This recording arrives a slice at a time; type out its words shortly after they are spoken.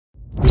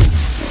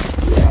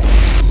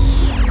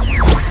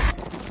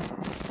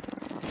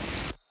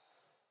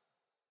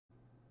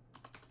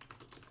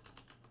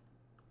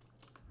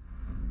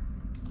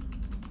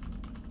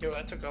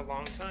that took a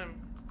long time.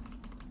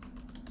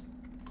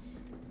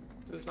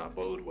 Does not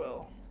bode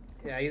well.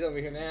 Yeah, he's over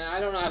here, man. I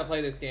don't know how to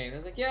play this game. I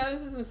was like, yeah,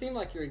 this doesn't seem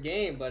like your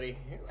game, buddy.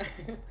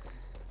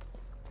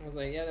 I was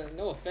like, yeah,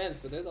 no offense,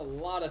 but there's a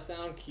lot of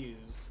sound cues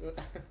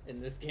in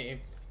this game.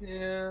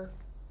 Yeah.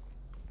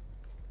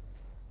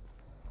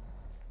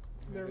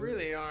 There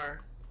really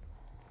are.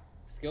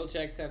 Skill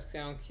checks have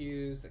sound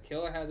cues. The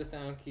killer has a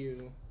sound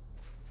cue.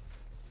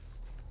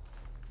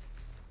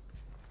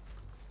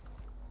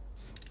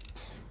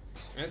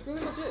 That's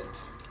pretty much it.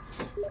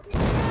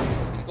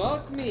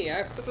 Fuck me,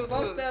 I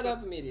fucked that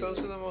up immediately. Those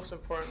are the most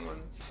important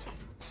ones.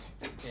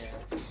 Yeah.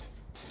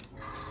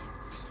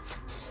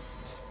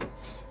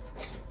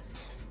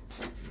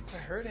 I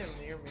heard him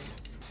near me.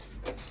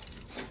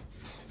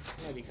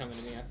 He might be coming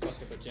to me. I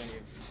fucked up with Jenny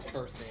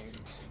first thing.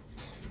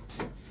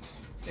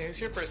 Yeah, he was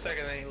here for a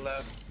second, then he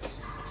left.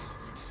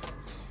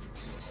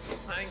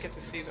 I didn't get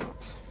to see them.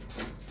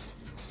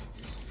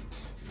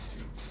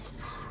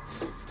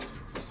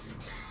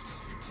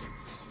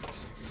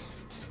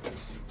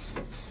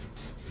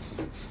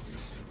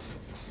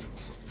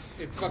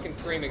 It's fucking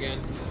Scream again.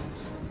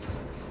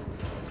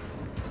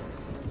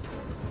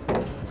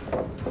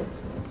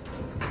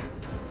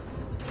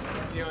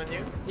 Is he on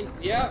you?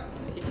 Yeah,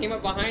 he came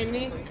up behind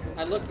me. Okay.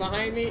 I looked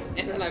behind me,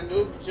 and then I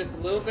moved just a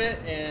little bit,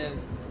 and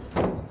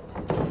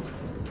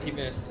he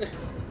missed.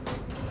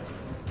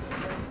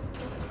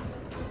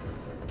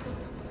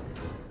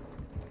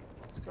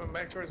 He's going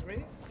back towards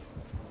me.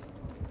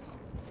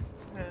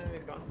 And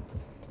he's gone.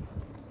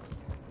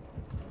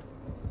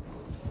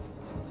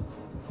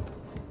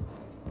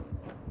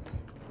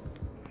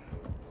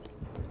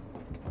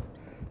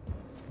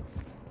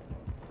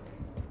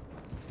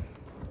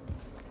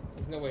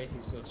 There's no way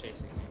he's still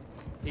chasing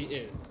me. He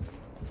is.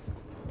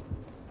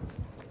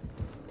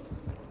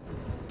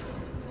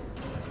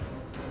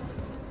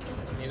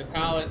 I need a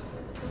pallet.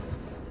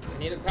 I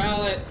need a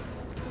pallet.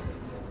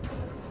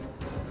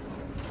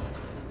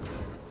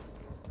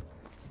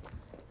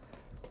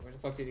 Where the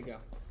fuck did he go?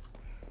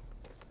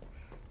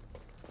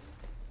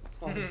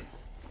 Oh, I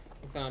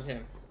found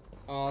him.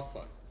 Oh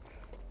fuck.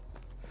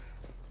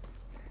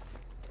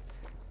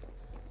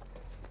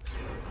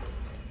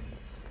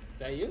 Is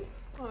that you?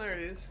 Oh, there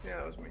he is. Yeah,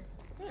 that was me.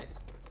 Nice.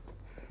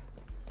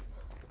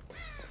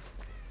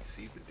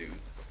 See the dude.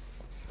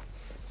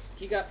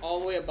 He got all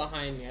the way up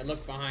behind me. I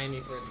looked behind me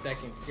for a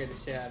second, scared the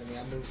shit out of me.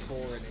 I moved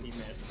forward and he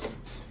missed.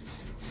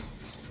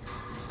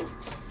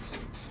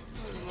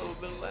 There's a little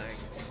bit of lag.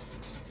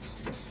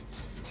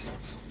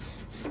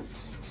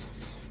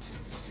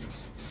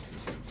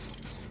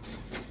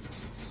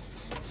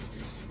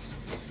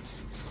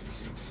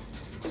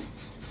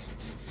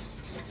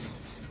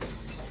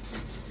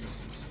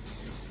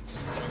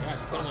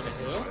 Put him on the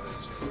hill?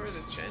 Where are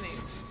the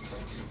Jennies?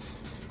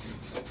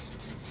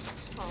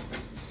 Oh,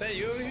 is that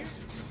you over here?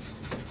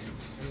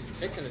 I'm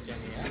fixing a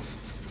Jenny, yeah?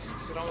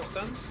 Is it almost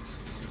done?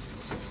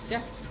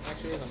 Yeah,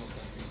 actually it's almost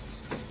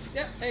done.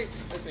 Yeah, hey,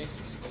 that's me.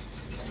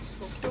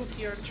 Okie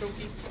dokie, artichoke.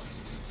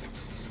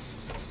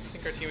 I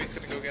think our teammate's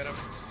gonna go get him.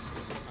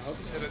 I hope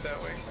He's so. headed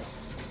that way.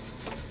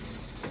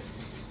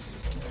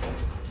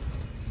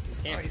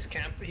 He's Oh,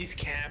 camping. he's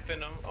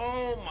camping him.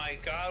 Oh my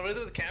god, what is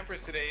it with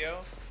campers today, yo?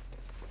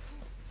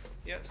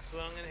 Yep,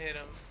 swung and hit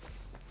him.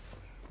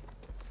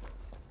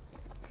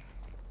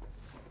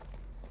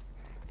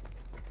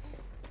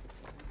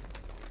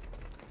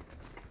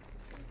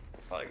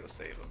 Probably go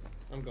save him.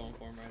 I'm going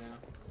for him right now.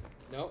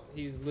 Nope,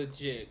 he's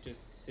legit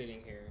just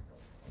sitting here.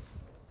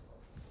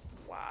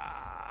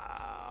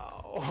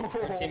 Wow.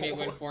 Our teammate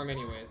went for him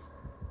anyways.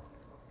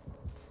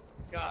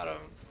 Got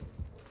him.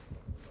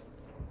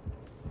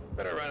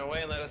 Better run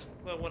away and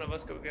let one of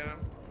us go get him.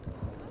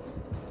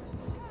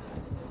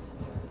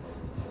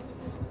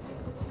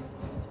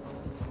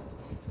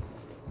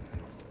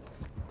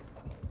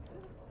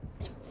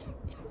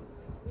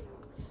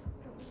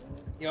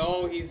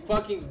 Yo, he's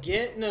fucking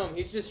getting him.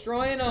 He's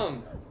destroying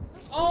him.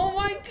 Oh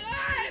my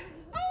god!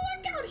 Oh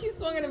my god! He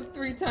swung at him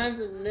 3 times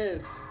and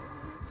missed.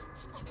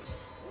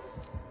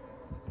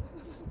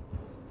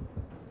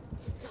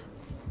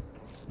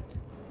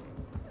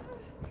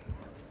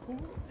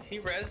 He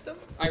rezzed him?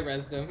 I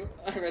rezzed him.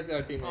 I rezzed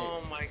our teammate.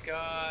 Oh my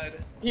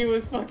god. He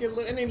was fucking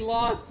and he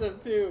lost him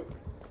too.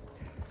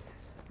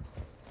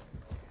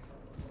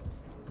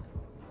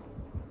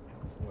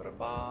 What a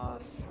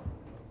boss.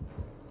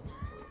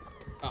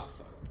 Oh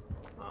fuck.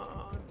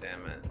 Oh,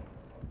 damn it.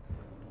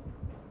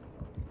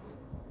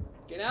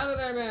 Get out of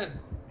there, man.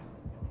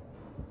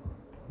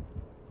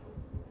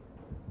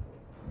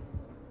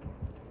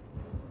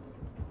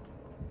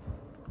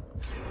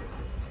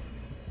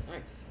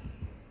 Nice.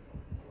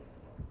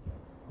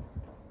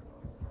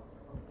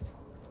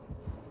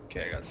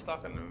 Okay, I got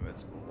stuck on the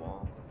invincible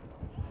wall.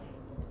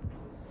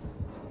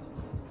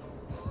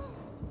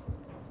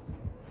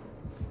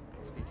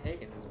 Where's he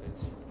taking this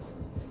bitch?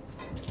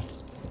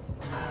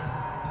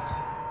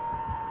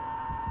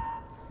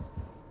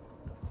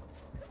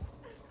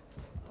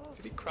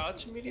 Did he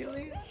crouch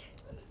immediately?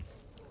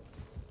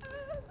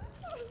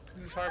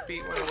 His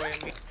heartbeat went away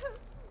immediately.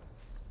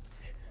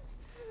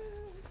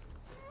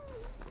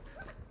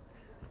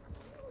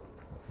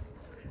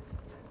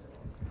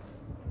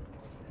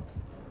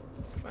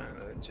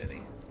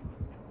 Jenny.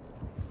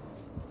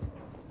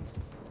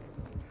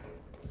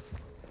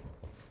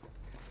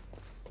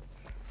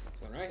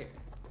 This one right here.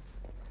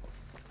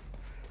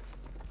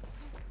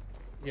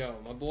 Yo,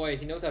 my boy,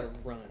 he knows how to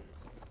run.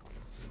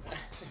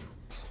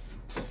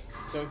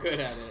 So good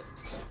at it.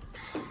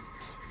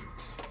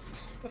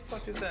 What the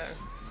fuck is that?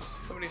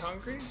 Somebody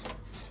hungry?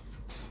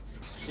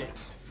 Shit.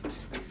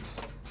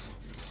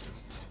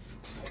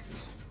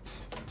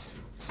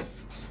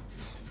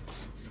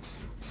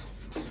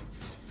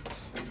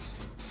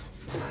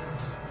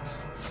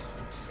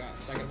 Got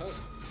a second hook.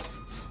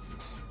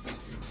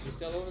 You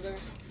still over there?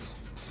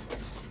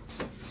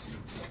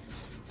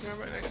 Yeah, I'm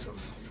right next to him.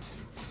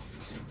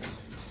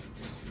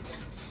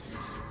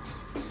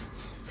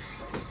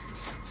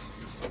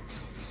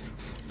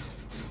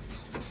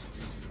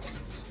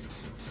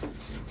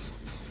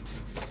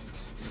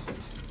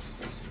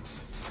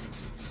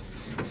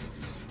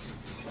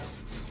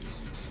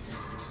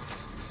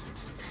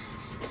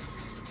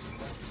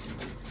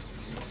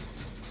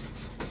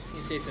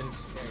 He's chasing.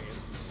 There he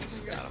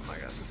is. Got him, I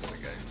got this other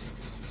guy.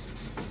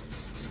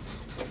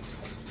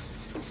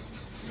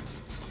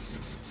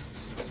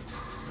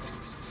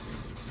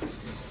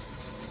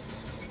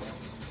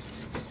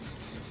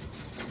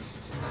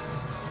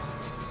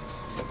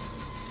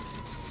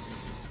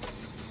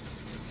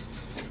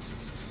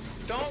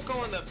 Don't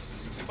go in the...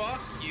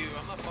 Fuck you,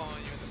 I'm not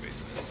following you in the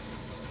basement.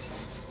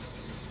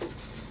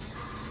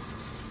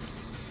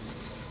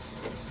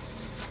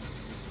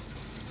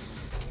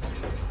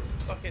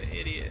 Fucking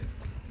idiot.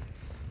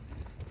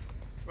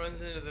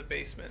 Runs into the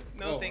basement.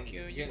 No, Oh, thank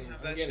you. You can have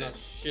I'm that getting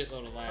shit. a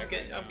shitload of lag.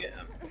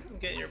 I'm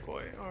getting your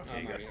boy. Oh, okay,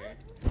 I'm you got right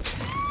it.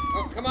 here.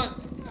 Oh, come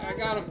on! I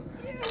got him.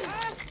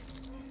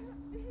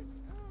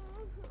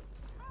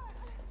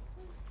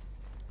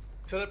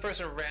 So that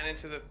person ran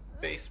into the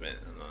basement.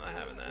 I'm not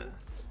having that.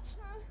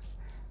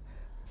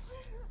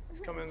 He's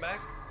coming back.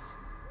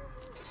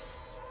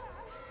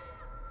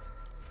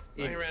 Oh,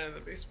 he Idiot. ran into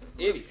the basement.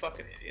 What a Idiot.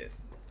 fucking idiot.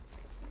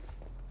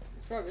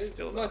 Probably,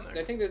 Still down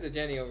there. I think there's a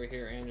Jenny over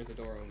here and there's a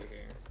door over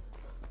here.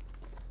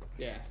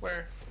 Yeah.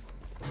 Where?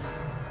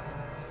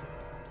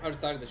 Other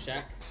side of the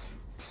shack.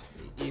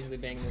 Easily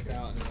bang this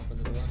out and then open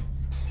the door.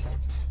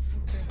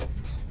 Okay.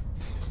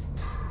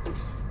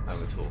 I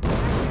have a tool.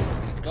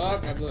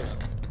 Fuck, I blew it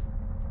up.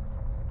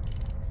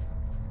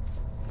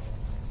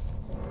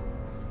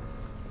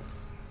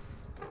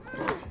 He's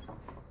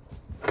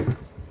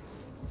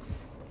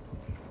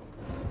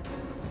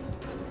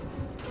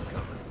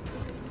coming.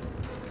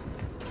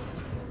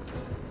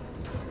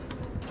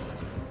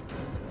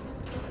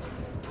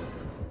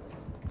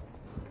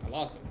 I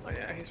lost him. Oh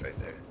yeah, he's right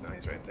there. No,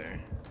 he's right there.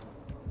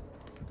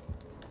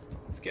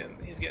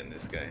 He's getting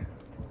this guy.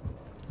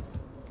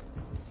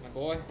 My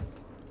boy.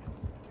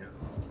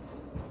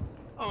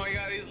 Oh my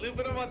god, he's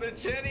looping him on the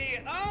Jenny.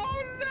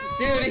 Oh no!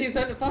 Dude, he's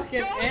a fucking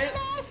Yo, he an-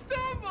 lost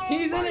him! Oh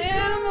He's an my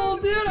animal,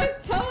 God. dude! I'm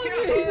telling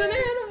you, he's an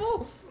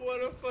animal!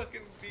 What a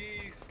fucking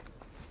beast.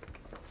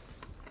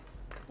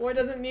 Boy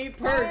doesn't need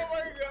perks. Oh my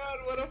god,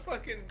 what a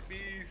fucking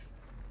beast.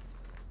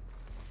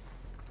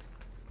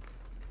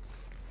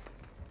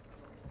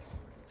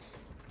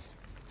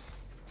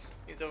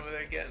 He's over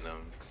there getting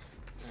them.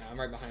 Yeah, I'm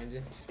right behind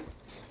you.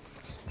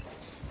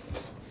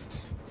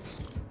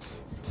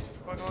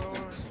 Come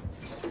on.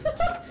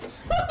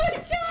 Oh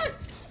my god!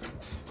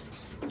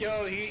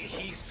 Yo,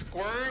 he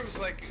squirms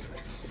like...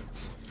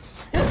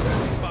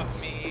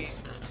 Fuck me.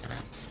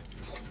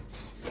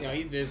 Yo,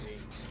 he's busy.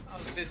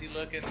 I'm busy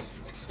looking.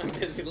 I'm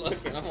busy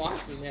looking. I'm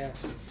watching, yeah.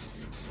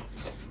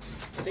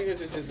 I think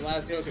this is his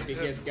last hook if he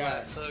This is gets his got.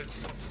 last hook.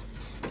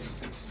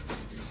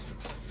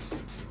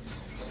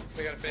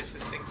 We gotta finish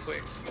this thing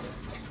quick.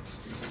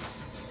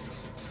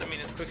 I mean,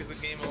 as quick as the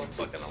game will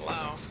fucking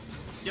allow.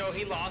 Yo,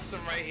 he lost him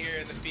right here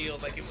in the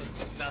field like it was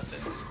nothing.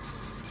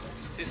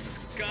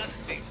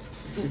 Disgusting.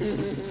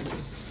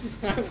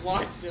 I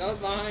watched it.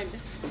 I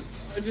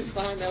was just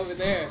behind over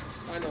there,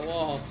 behind the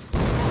wall.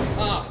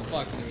 Ah,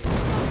 fuck me.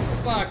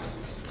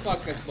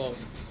 Fuck us both.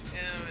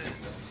 Damn it.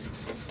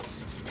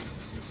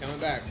 He's coming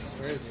back.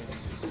 Where is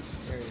he?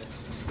 There he is.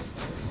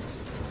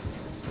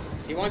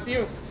 He wants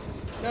you.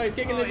 No, he's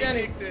kicking the He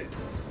Jenny. kicked it.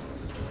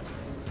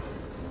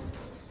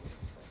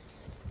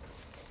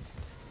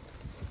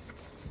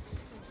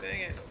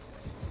 Dang it.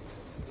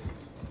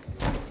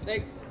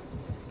 Hey.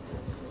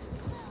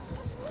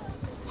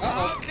 Oh,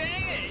 Uh-oh.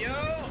 dang it, yo!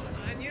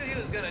 I knew he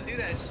was gonna do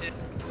that shit.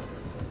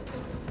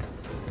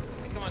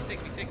 Hey, come on,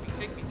 take me,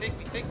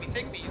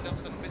 you dumb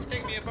son of a bitch.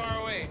 Take me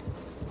far away.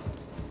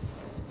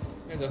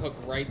 There's a hook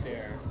right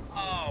there.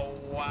 Oh,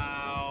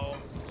 wow.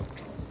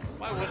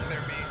 Why wouldn't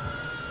there be?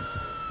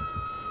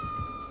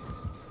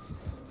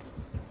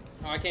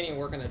 Oh, I can't even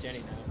work on the Jenny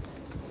now.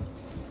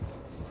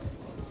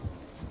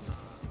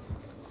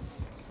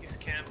 He's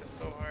camping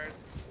so hard.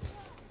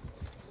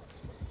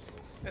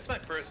 That's my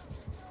first.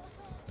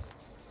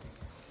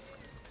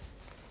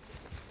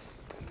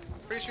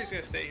 Pretty sure he's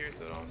gonna stay here,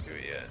 so don't do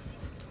it yet.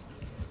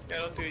 Yeah,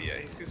 don't do it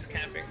yet. He's just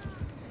camping.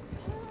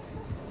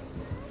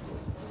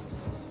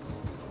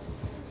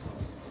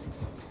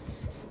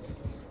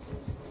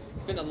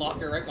 Been a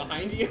locker right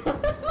behind you.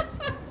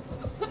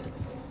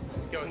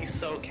 Yo, he's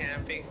so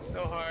camping,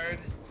 so hard.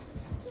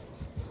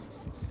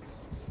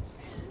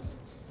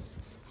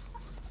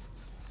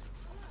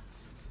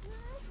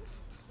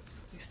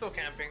 He's still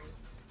camping.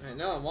 I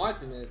know, I'm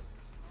watching it.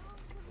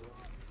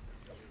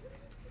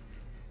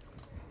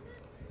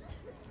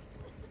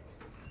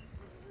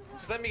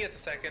 Just let me get to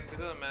second, it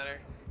doesn't matter.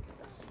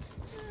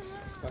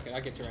 Fuck it,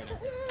 I'll get you right now.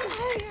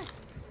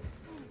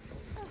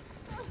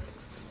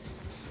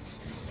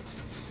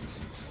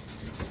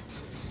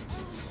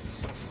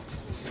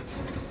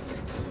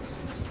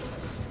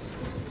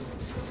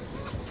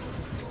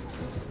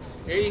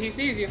 He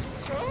sees you.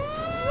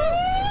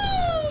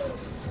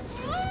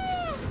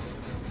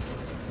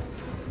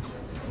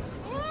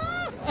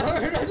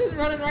 I'm just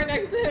running right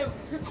next to him.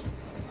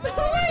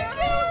 Oh my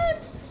god!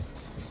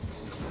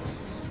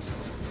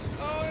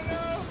 Oh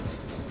no!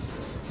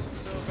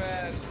 So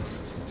bad.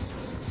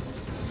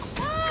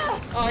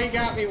 Oh, he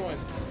got me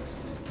once.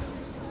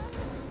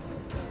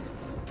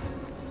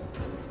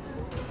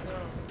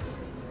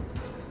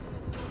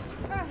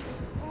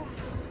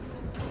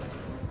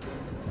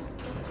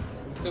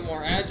 He's still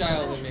more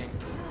agile than me.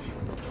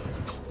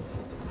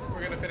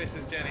 We're gonna finish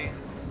this, Jenny.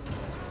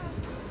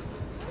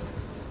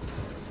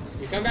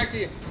 He's coming back to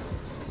you.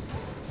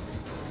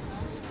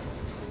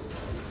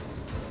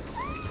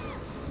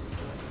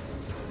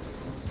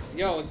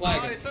 Yo, it's Oh,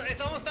 lagging. it's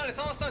almost done, it's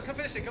almost done. Come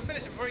finish it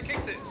before he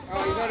kicks it.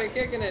 Oh, he's already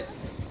kicking it.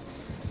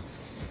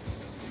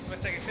 Wait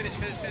a second, finish.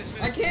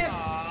 I can't. Oh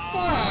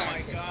Fuck.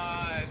 my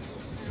god.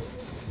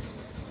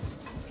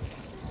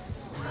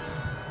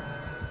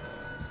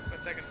 My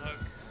second hook.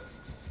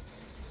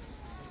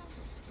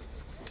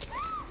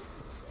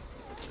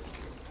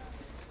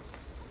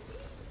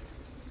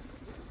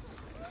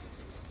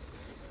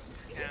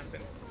 He's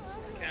camping.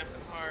 He's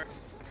camping hard.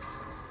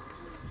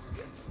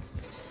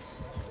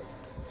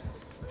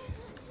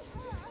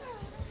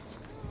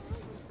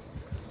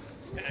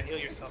 Yeah, heal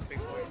yourself, big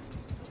boy.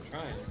 I'm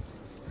trying.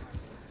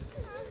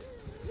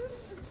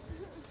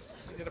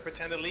 He's gonna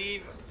pretend to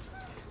leave.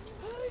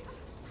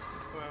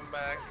 He's coming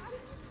back.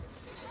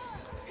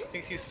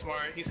 Thinks he's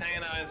smart. He's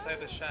hanging out inside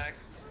the shack.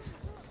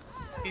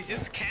 He's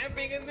just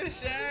camping in the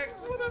shack.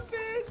 What a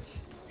bitch!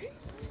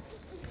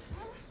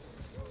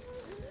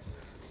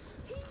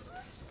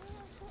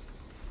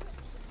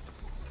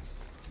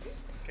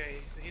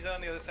 Okay, he's on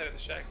the other side of the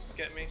shack. Just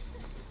get me.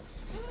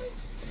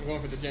 I'm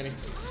going for the Jenny.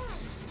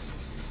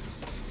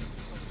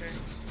 Okay.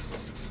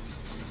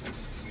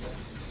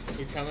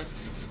 He's coming.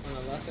 On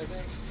the left, I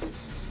think.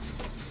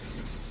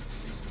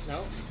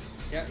 No?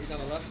 Yeah, he's on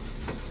the left.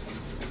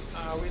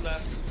 We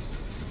left.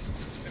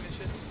 Just finish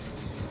it.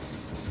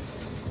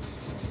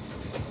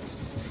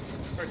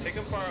 Or take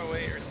him far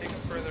away, or take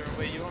him further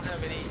away. You don't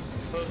have any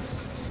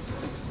hooks.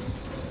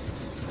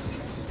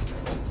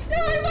 No, I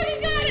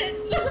fucking got it!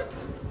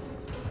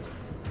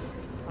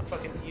 I'm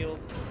fucking healed.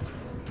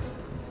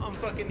 I'm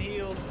fucking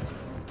healed.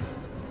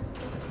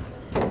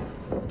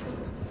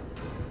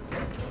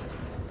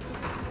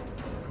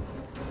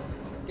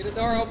 Get the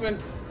door open.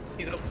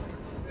 He's open.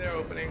 They're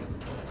opening.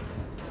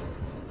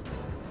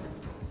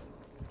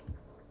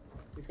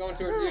 He's going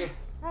towards you.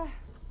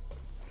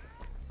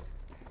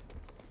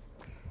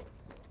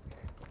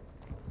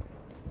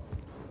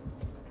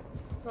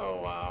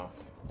 Oh wow.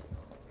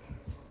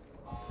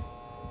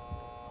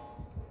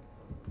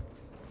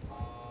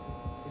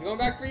 He's going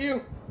back for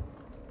you.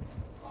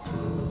 Oh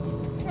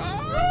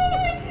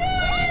my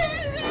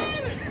god!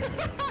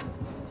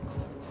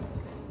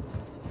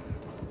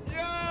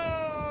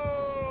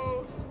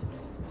 Yo!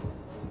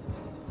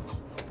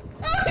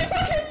 I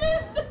fucking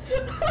missed!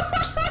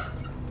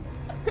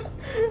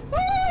 Oh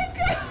my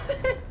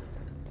god!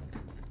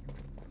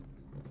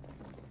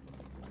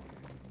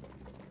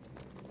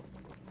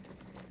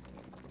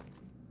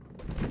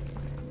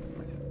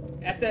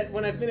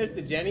 When I finished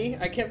the Jenny,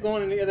 I kept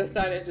going on the other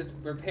side and just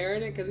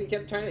repairing it because he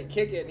kept trying to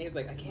kick it, and he was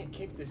like, "I can't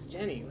kick this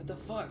Jenny. What the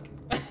fuck?"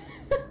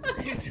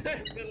 He's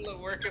still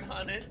working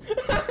on it.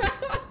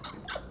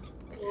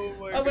 Oh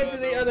my I went to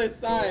God, the that other was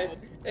side, cool.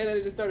 and then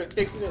I just started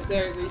fixing it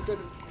there, so he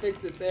couldn't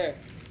fix it there.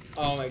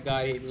 Oh my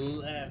god, he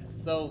left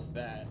so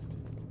fast.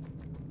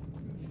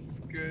 It's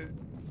good.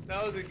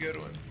 That was a good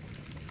one.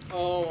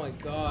 Oh my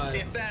god.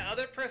 If that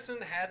other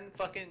person hadn't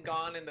fucking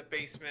gone in the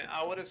basement,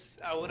 I would have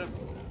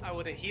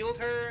healed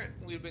her.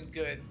 We'd been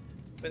good.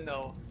 But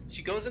no,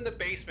 she goes in the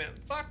basement.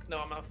 Fuck no,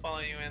 I'm not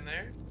following you in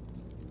there.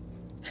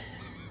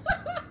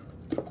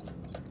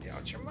 Get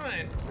out your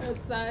mind.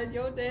 Outside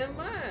your damn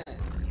mind.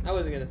 I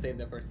wasn't gonna save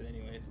that person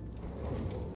anyways.